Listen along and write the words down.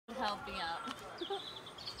helping out.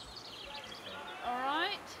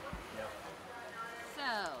 Alright. Yep.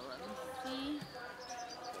 So, let me see.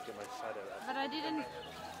 I'll get my shadow out. But I didn't...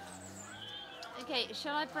 Okay,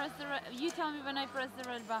 shall I press the red... You tell me when I press the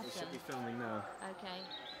red button. We should be filming now. Okay.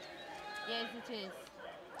 Yes, it is.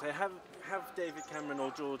 So have David Cameron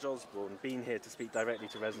or George Osborne been here to speak directly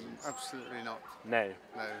to residents? Absolutely not. No.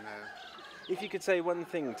 No. If you could say one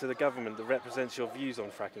thing to the government that represents your views on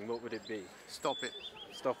fracking, what would it be? Stop it.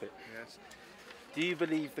 Stop it. Yes. Do you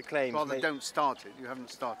believe the claims... Rather, don't start it. You haven't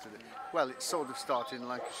started it. Well, it's sort of started in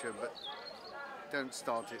Lancashire, but don't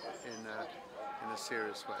start it in a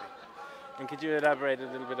serious way. And could you elaborate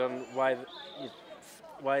a little bit on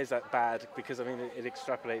why is that bad? Because I mean, it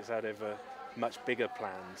extrapolates out over much bigger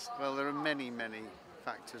plans. Well, there are many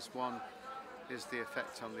factors. One is the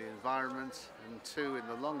effect on the environment, and two, in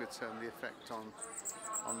the longer term, the effect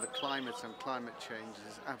on the climate and climate change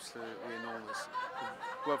is absolutely enormous.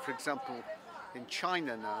 Well, for example, in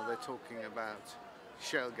China now they're talking about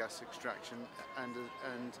shale gas extraction, and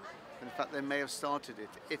in fact they may have started it.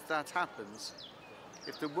 If that happens,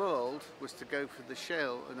 if the world was to go for the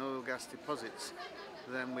shale and oil gas deposits,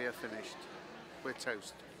 then we are finished. We're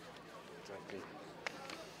toast. Exactly.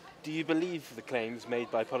 Do you believe the claims made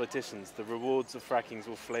by politicians the rewards of fracking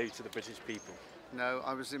will flow to the British people? No,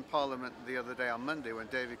 I was in Parliament the other day on Monday when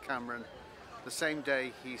David Cameron, the same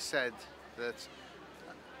day he said that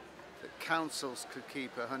councils could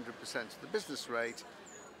keep 100% of the business rate.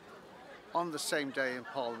 On the same day in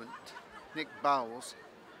Parliament, Nick Bowles,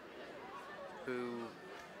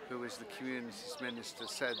 who is the Communities Minister,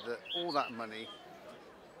 said that all that money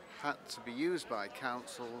had to be used by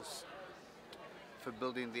councils for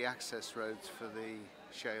building the access roads for the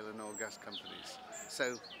shale and oil gas companies.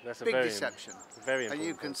 So, that's big deception. Very important. And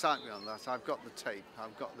you can cite me on that. I've got the tape.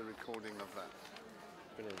 I've got the recording of that.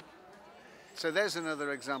 Brilliant. So there's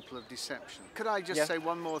another example of deception. Could I just say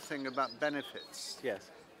one more thing about benefits?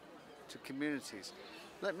 Yes. To communities.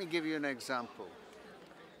 Let me give you an example.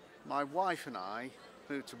 My wife and I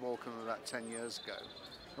moved to Balcombe about 10 years ago,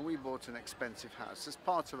 and we bought an expensive house as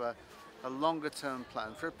part of a longer term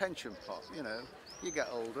plan for a pension pot. You know, you get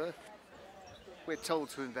older, we're told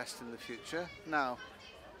to invest in the future. Now,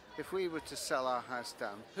 if we were to sell our house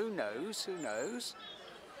down, who knows,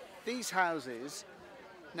 these houses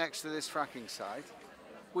next to this fracking site,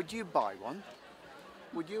 would you buy one?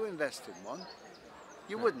 Would you invest in one?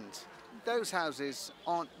 You wouldn't. Those houses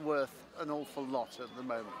aren't worth an awful lot at the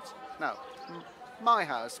moment. Now, my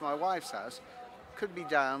house, my wife's house, could be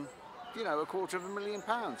down, you know,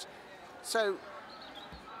 £250,000. So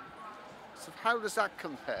how does that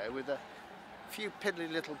compare with a few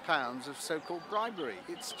piddly little pounds of so-called bribery?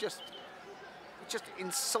 It's just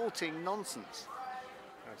insulting nonsense.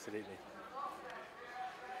 Absolutely.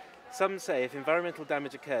 Some say if environmental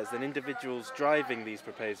damage occurs, then individuals driving these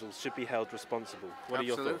proposals should be held responsible. What are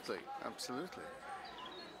your thoughts? Absolutely.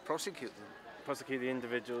 Prosecute them. Prosecute the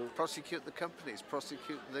individuals. Prosecute the companies.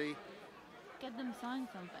 Prosecute the... Get them sign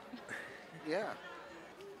something. Yeah.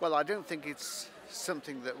 Well, I don't think it's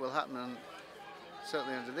something that will happen,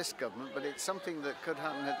 certainly under this government, but it's something that could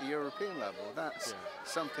happen at the European level. That's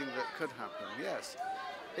something that could happen, yes.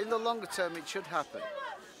 In the longer term, it should happen.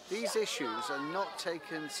 These issues are not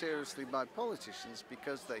taken seriously by politicians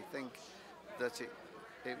because they think that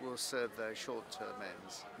it will serve their short-term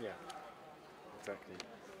ends. Yeah, exactly.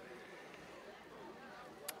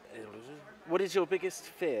 What is your biggest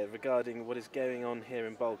fear regarding what is going on here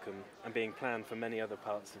in Balcombe and being planned for many other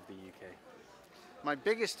parts of the UK? My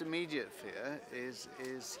biggest immediate fear is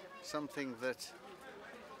something that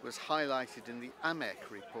was highlighted in the AMEC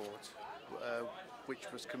report,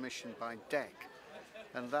 which was commissioned by DEC.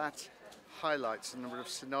 And that highlights a number of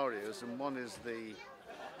scenarios, and one is the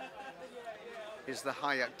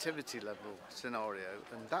high activity level scenario,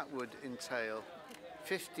 and that would entail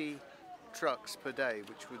 50 trucks per day,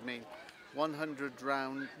 which would mean 100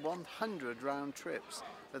 round trips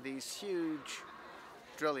of these huge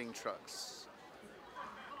drilling trucks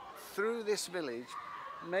through this village,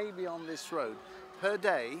 maybe on this road, per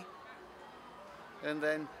day, and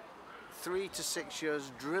then 3 to 6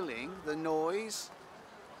 years drilling, the noise.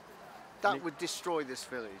 That would destroy this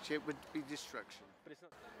village. It would be destruction. But it's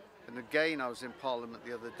not. And again, I was in Parliament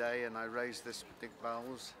the other day and I raised this with Nick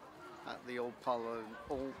Bowles at the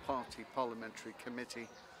all-party parliamentary committee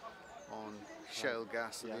on shale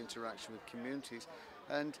gas and the interaction with communities.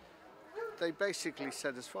 And they basically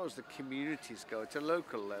said, as far as the communities go, at a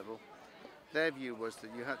local level, their view was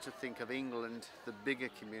that you had to think of England, the bigger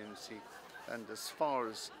community, and as far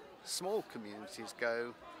as small communities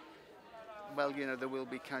go, well, you know, there will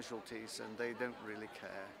be casualties and they don't really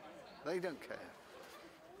care. They don't care.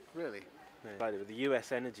 really. No. The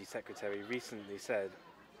US Energy Secretary recently said,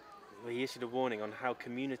 well, he issued a warning on how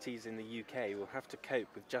communities in the UK will have to cope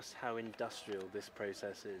with just how industrial this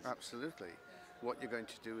process is. Absolutely. What you're going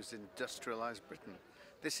to do is industrialise Britain.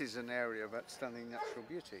 This is an area of outstanding natural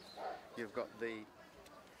beauty. You've got the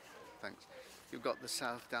You've got the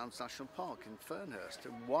South Downs National Park in Fernhurst.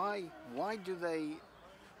 And why do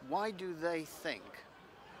they think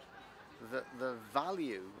that the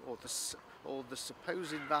value or the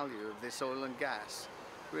supposed value of this oil and gas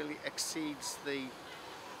really exceeds the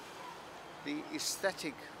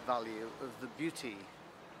aesthetic value of the beauty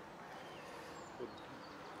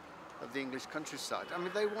of the English countryside? I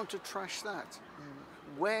mean, they want to trash that.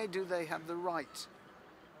 Where do they have the right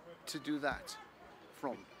to do that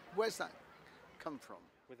from? Where's that come from?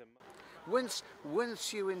 Once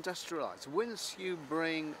you industrialise, once you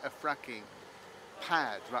bring a fracking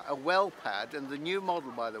pad, right, a well pad, and the new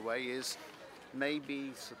model, by the way, is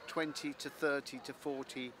maybe 20 to 30 to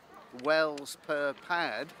 40 wells per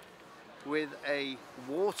pad with a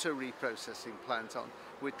water reprocessing plant on,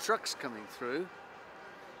 with trucks coming through,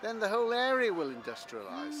 then the whole area will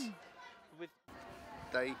industrialise.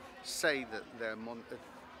 They say that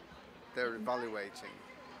they're evaluating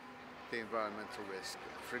the environmental risk.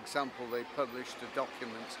 For example, they published a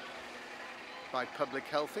document by Public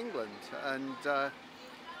Health England, and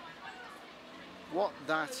what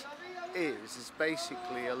that is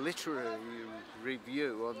basically a literary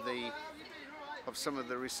review of some of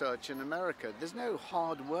the research in America. There's no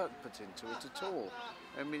hard work put into it at all.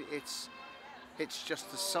 I mean, it's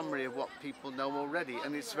just a summary of what people know already,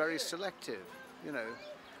 and it's very selective, you know.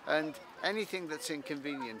 And anything that's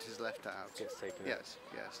inconvenient is left out. Yes, taken out.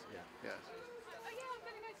 Yes.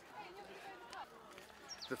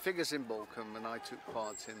 The figures in Balcombe, and I took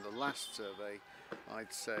part in the last survey,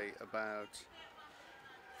 I'd say about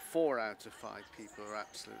 4 out of 5 people are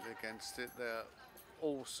absolutely against it. There are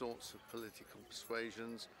all sorts of political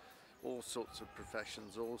persuasions, all sorts of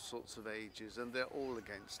professions, all sorts of ages, and they're all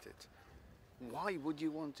against it. Why would you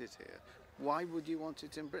want it here? Why would you want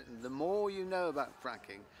it in Britain? The more you know about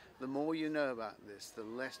fracking, the more you know about this, the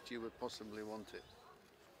less you would possibly want it.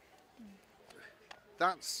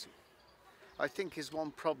 That's, I think, is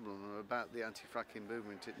one problem about the anti-fracking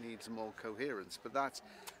movement. It needs more coherence, but that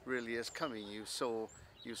really is coming. You saw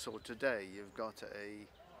today, you've got a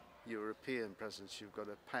European presence, you've got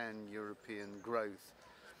a pan-European growth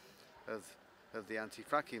of the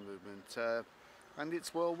anti-fracking movement, and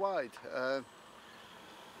it's worldwide.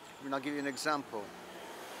 I mean, I'll give you an example.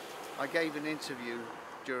 I gave an interview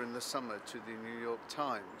during the summer to the New York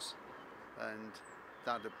Times, and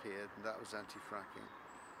that appeared, and that was anti-fracking.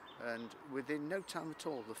 And within no time at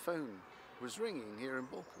all, the phone was ringing here in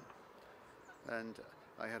Balcombe. And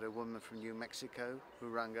I had a woman from New Mexico who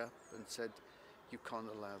rang up and said, "You can't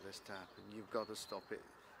allow this to happen, you've got to stop it."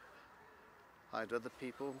 I had other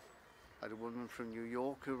people. I had a woman from New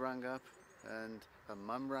York who rang up, and her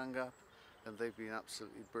mum rang up, and they've been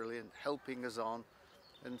absolutely brilliant, helping us on.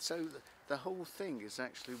 And so the whole thing is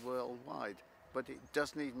actually worldwide, but it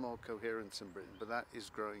does need more coherence in Britain, but that is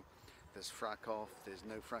growing. There's Frack Off, there's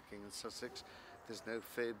no fracking in Sussex, there's no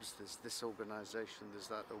FIBS, there's this organisation, there's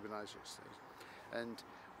that organisation. And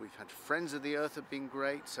we've had Friends of the Earth have been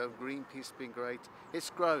great, so Greenpeace have been great. It's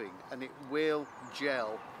growing, and it will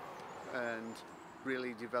gel and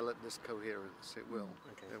really develop this coherence. It will,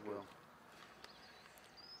 Okay, it will.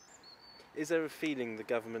 Is there a feeling the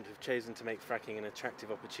government have chosen to make fracking an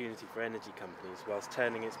attractive opportunity for energy companies whilst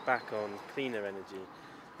turning its back on cleaner energy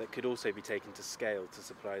that could also be taken to scale to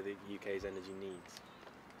supply the UK's energy needs?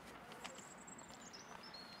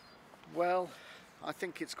 Well, I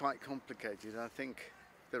think it's quite complicated. I think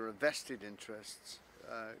there are vested interests.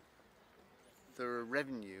 There are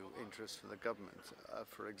revenue interests for the government.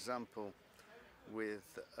 For example,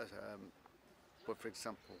 with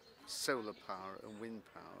solar power and wind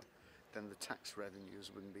power, then the tax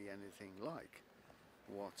revenues wouldn't be anything like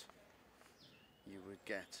what you would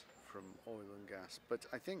get from oil and gas. But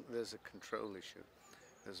I think there's a control issue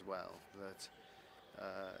as well, that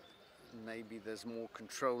maybe there's more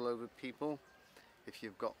control over people if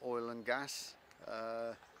you've got oil and gas.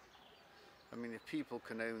 I mean, if people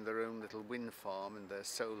can own their own little wind farm and their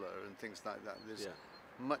solar and things like that, there's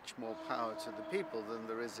much more power to the people than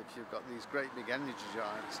there is if you've got these great big energy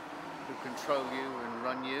giants who control you and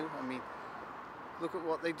run you. I mean, look at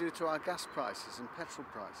what they do to our gas prices and petrol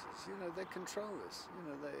prices. You know, they control us.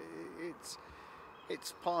 You know,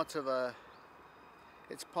 it's part of a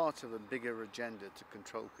bigger agenda to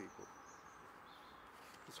control people.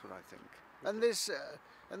 That's what I think. And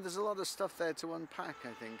there's a lot of stuff there to unpack.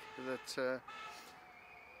 I think that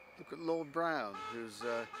Look at Lord Brown, who's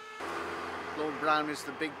Lord Brown is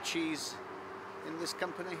the big cheese in this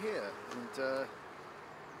company here, and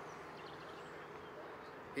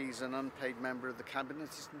he's an unpaid member of the cabinet,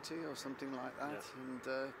 isn't he, or something like that?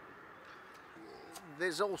 Yeah. And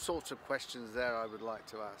there's all sorts of questions there I would like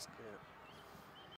to ask. Yeah.